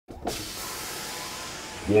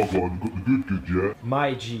Well, God, you got the good, yeah?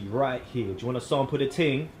 My G, right here. Do you want to sample the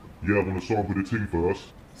ting? Yeah, I want to sample the ting first.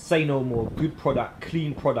 Say no more. Good product,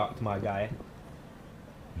 clean product, my guy.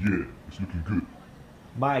 Yeah, it's looking good.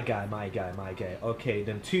 My guy, my guy, my guy. Okay,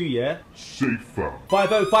 then 2, yeah? Safe, fam.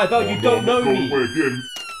 5050, you don't know me. Away again.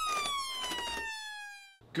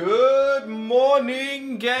 Good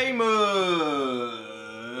morning, gamers.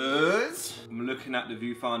 I'm looking at the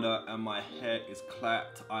viewfinder and my hair is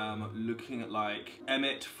clapped. I am looking like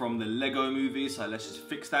Emmett from the Lego movie, so let's just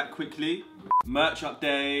fix that quickly. Merch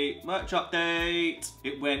update, merch update.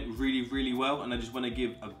 It went really well, and I just want to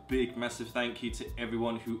give a big massive thank you to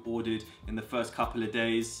everyone who ordered in the first couple of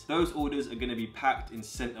days. Those orders are going to be packed and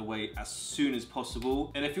sent away as soon as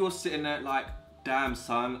possible. And if you're sitting there like, damn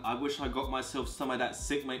son, I wish I got myself some of that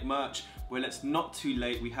Sickmate merch, well, it's not too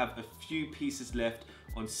late. We have a few pieces left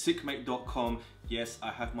on sickmate.com. Yes,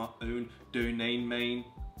 I have my own domain name.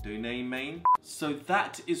 So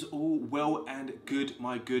that is all well and good,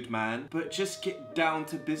 my good man, but just get down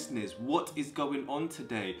to business. What is going on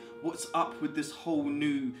today? What's up with this whole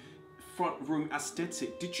new front room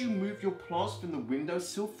aesthetic? Did you move your plants from the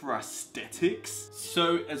windowsill for aesthetics?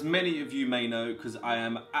 So as many of you may know, because I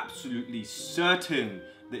am absolutely certain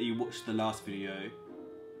that you watched the last video,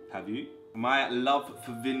 have you? My love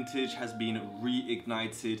for vintage has been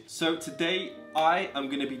reignited. So today I am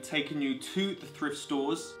going to be taking you to the thrift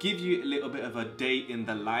stores, give you a little bit of a day in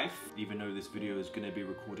the life, even though this video is going to be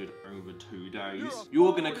recorded over 2 days.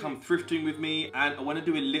 You're going to come thrifting with me, and I want to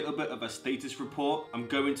do a little bit of a status report. I'm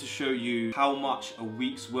going to show you how much a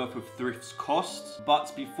week's worth of thrifts costs.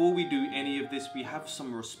 But before we do any of this, we have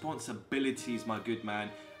some responsibilities, my good man.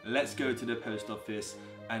 Let's go to the post office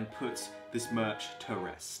and put this merch to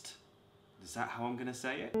rest. Is that how I'm gonna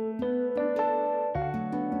say it?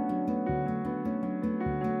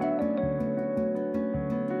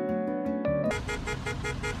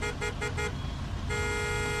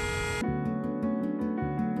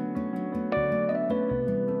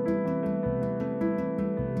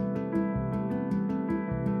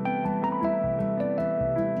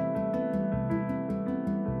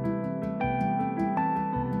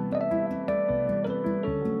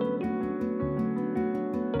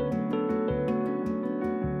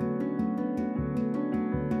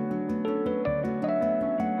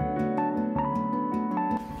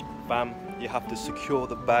 Bam, you have to secure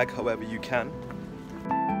the bag however you can.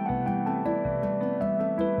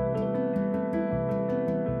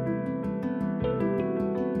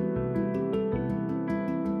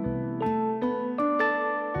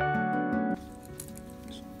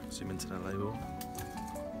 Zoom into that label.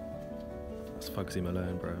 That's Fugsy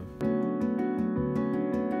Malone, bro.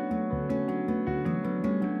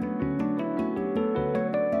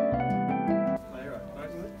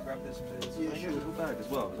 Bag as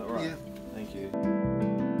well, is that right? Yeah. Thank you.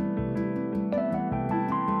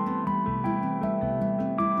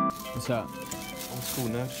 What's that? Old school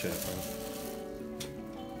nerd shirt,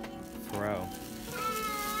 bro. Pharrell.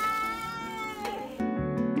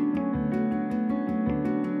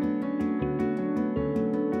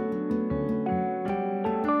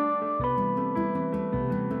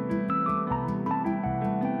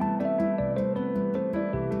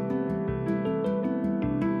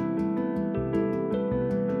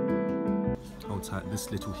 This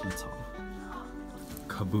little heater.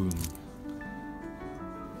 Kaboom.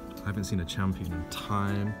 I haven't seen a champion in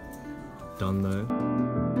time. Done though.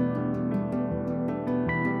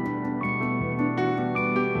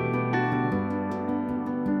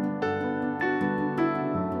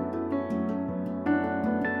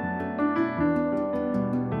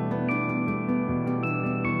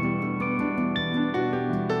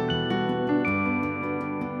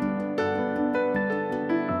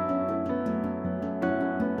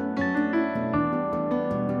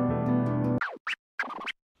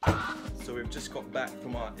 Just got back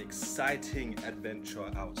from our exciting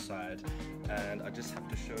adventure outside, and I just have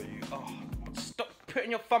to show you. Oh, stop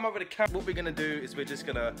putting your thumb over the camera. What we're gonna do is we're just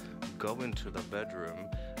gonna go into the bedroom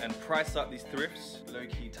and price up these thrifts.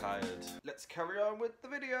 Low-key tired. Let's carry on with the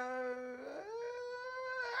video.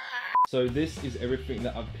 So this is everything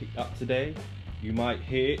that I've picked up today. You might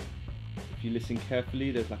hear, if you listen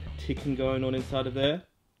carefully, there's like a ticking going on inside of there.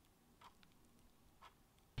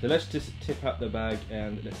 So let's just tip out the bag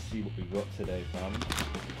and let's see what we've got today, fam.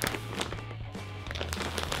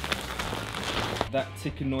 That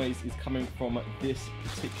ticking noise is coming from this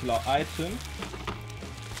particular item.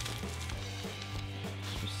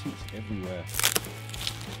 There's receipts everywhere.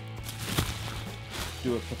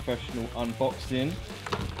 Do a professional unboxing.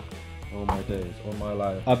 Oh my days, on my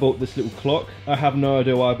life. I bought this little clock. I have no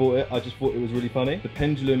idea why I bought it. I just thought it was really funny. The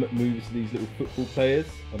pendulum moves these little football players.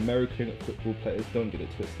 American football players, don't get it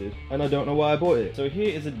twisted. And I don't know why I bought it. So here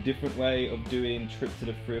is a different way of doing trip to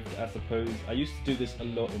the thrift, I suppose. I used to do this a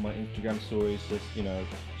lot in my Instagram stories, just, you know,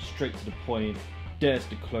 straight to the point. There's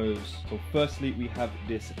the clothes. So firstly, we have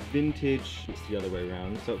this vintage, it's the other way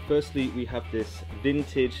around. So firstly, we have this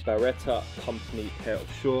vintage Barretta company pair of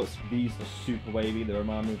shorts. These are super wavy, they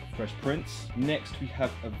remind me of Fresh Prince. Next, we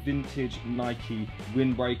have a vintage Nike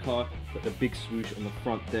windbreaker. Got the big swoosh on the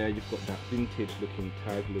front there. You've got that vintage looking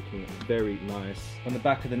tag, looking very nice. On the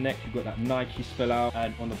back of the neck, you've got that Nike spell out.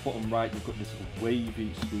 And on the bottom right, you've got this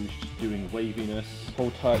wavy swoosh just doing waviness.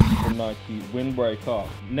 Hold tight to the Nike windbreaker.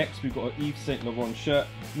 Next, we've got an Yves Saint Laurent shirt.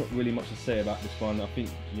 Not really much to say about this one. I think,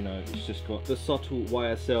 you know, it's just got the subtle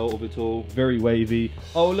YSL of it all. Very wavy.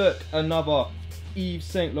 Oh look, another Yves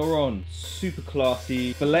Saint Laurent. Super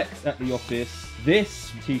classy. Flex at the office.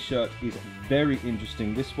 This t-shirt is very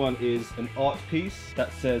interesting. This one is an art piece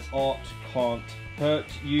that says art can't hurt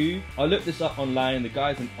you. I looked this up online. The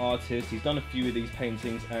guy's an artist. He's done a few of these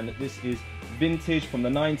paintings, and this is vintage from the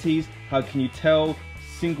 90s. How can you tell?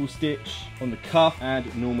 Single stitch on the cuff,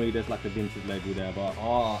 and normally there's like a vintage label there, but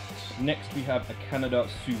art. Next we have a Canada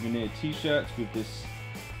souvenir t-shirt with this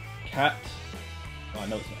cat. Oh, I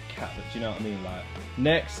know it's not a cat, but do you know what I mean? Like,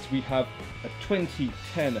 next we have a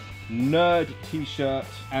 2010 nerd t-shirt,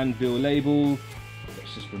 Anvil label.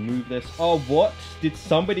 Let's just remove this. Oh, what? Did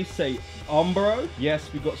somebody say Umbro? Yes,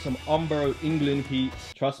 we got some Umbro England heat.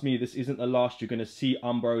 Trust me, this isn't the last you're gonna see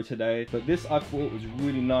Umbro today. But this I thought was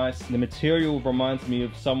really nice. The material reminds me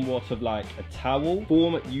of somewhat of like a towel.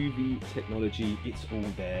 Form UV technology, it's all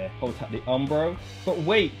there. Hold tight the Umbro. But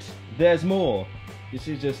wait, there's more. This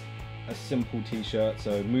is just a simple t-shirt,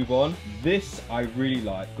 so move on. This I really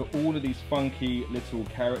like. Got all of these funky little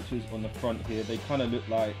characters on the front here. They kind of look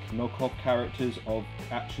like knockoff characters of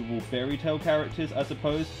actual fairy tale characters, I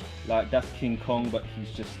suppose. Like that's King Kong, but he's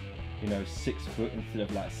just, you know, 6 foot instead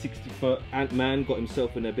of like 60 foot. Ant-Man got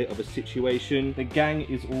himself in a bit of a situation. The gang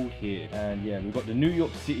is all here. And yeah, we've got the New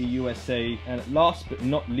York City, USA. And last but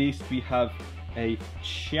not least, we have a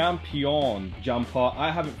Champion jumper. I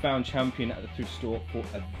haven't found Champion at the thrift store for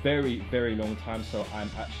a very long time, so I'm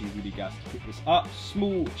actually really gassed to pick this up.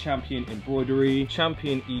 Small Champion embroidery,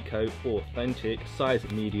 Champion Eco Authentic, size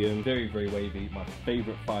medium, very wavy. My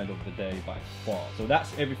favorite find of the day by far. So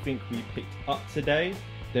that's everything we picked up today.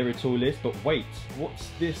 There it all is, but wait,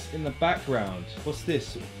 what's this in the background? What's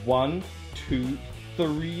this? 1, 2,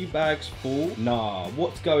 3 bags full? Nah,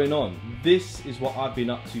 what's going on? This is what I've been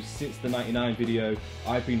up to since the 99 video.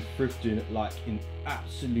 I've been thrifting like an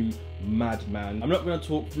absolute madman. I'm not going to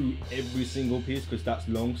talk through every single piece because that's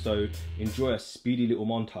long, so enjoy a speedy little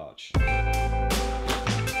montage.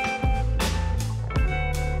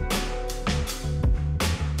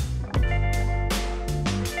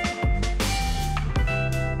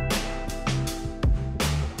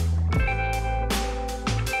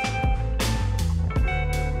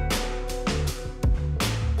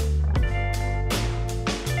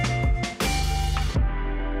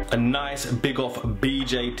 A nice big off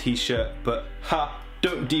BJ t-shirt, but ha,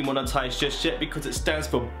 don't demonetize just yet because it stands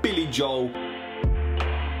for Billy Joel.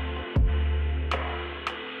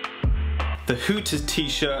 The Hooters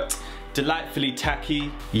t-shirt, delightfully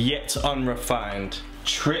tacky, yet unrefined.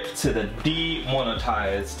 Trip to the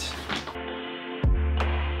demonetized.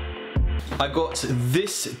 I got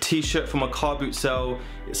this t-shirt from a car boot sale.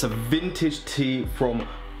 It's a vintage tee from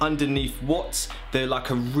Underneath Watts. They're like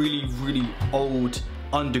a really old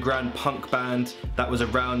underground punk band that was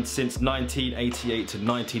around since 1988 to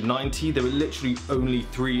 1990. They were literally only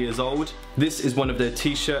 3 years old. This is one of their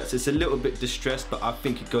t-shirts. It's a little bit distressed, but I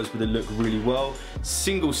think it goes with the look really well.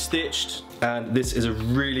 Single stitched, and this is a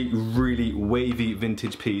really wavy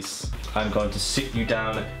vintage piece. I'm going to sit you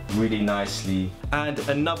down really nicely. And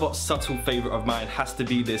another subtle favorite of mine has to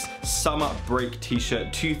be this Summer Break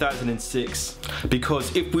t-shirt 2006,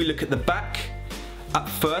 because if we look at the back, at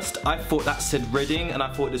first, I thought that said Reading, and I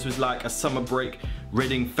thought this was like a summer break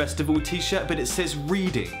Reading festival t-shirt, but it says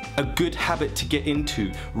reading. A good habit to get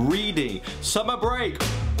into. Reading. Summer break.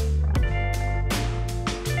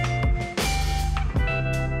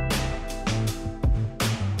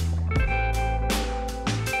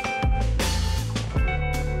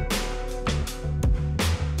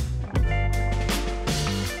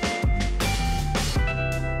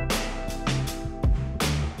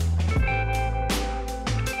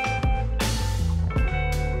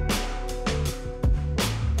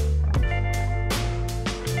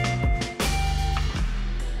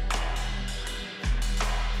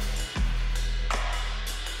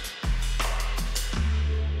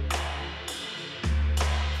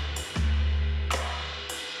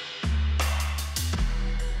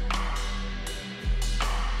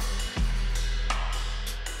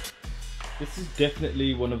 This is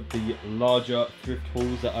definitely one of the larger thrift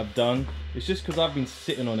hauls that I've done. It's just because I've been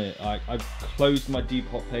sitting on it. I've closed my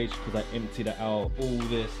Depop page because I emptied it out. All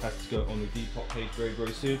this has to go on the Depop page very,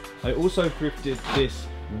 very soon. I also thrifted this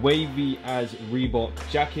wavy as Reebok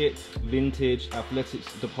jacket, vintage,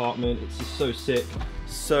 athletics department. It's just so sick.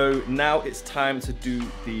 So now it's time to do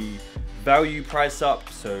the value price up.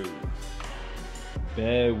 So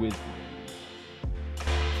bear with me.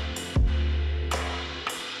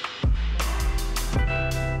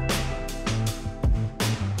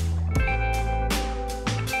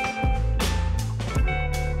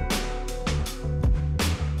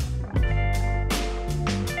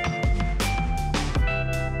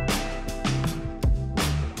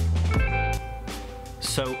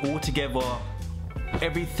 So altogether,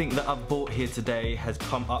 everything that I've bought here today has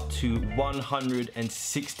come up to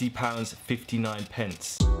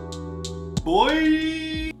 £160.59.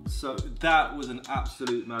 Boy! So that was an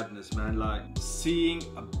absolute madness, man. Like, seeing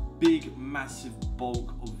a big, massive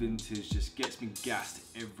bulk of vintage just gets me gassed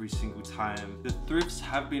every single time. The thrifts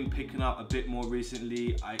have been picking up a bit more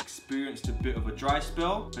recently. I experienced a bit of a dry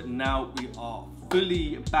spell, but now we are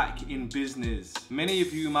fully back in business. Many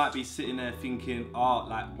of you might be sitting there thinking, oh,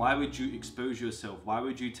 like, why would you expose yourself? Why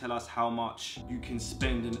would you tell us how much you can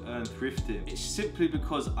spend and earn thrifting? It's simply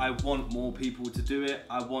because I want more people to do it.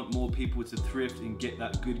 I want more people to thrift and get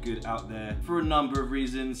that good out there for a number of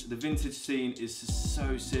reasons. The vintage scene is just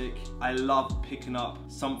so sick. I love picking up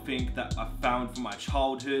something that I found from my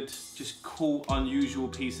childhood, just cool, unusual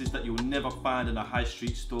pieces that you'll never find in a high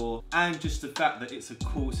street store, and just the fact that it's a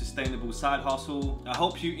cool, sustainable side hustle. I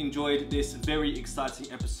hope you enjoyed this very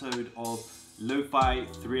exciting episode of Lo-Fi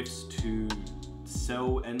Thrifts to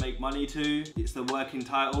Sell and Make Money To. It's the working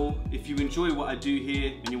title. If you enjoy what I do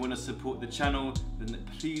here and you want to support the channel, then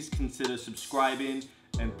please consider subscribing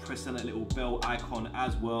and press on that little bell icon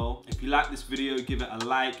as well. If you like this video, give it a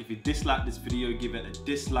like. If you dislike this video, give it a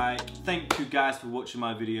dislike. Thank you guys for watching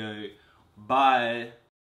my video. Bye.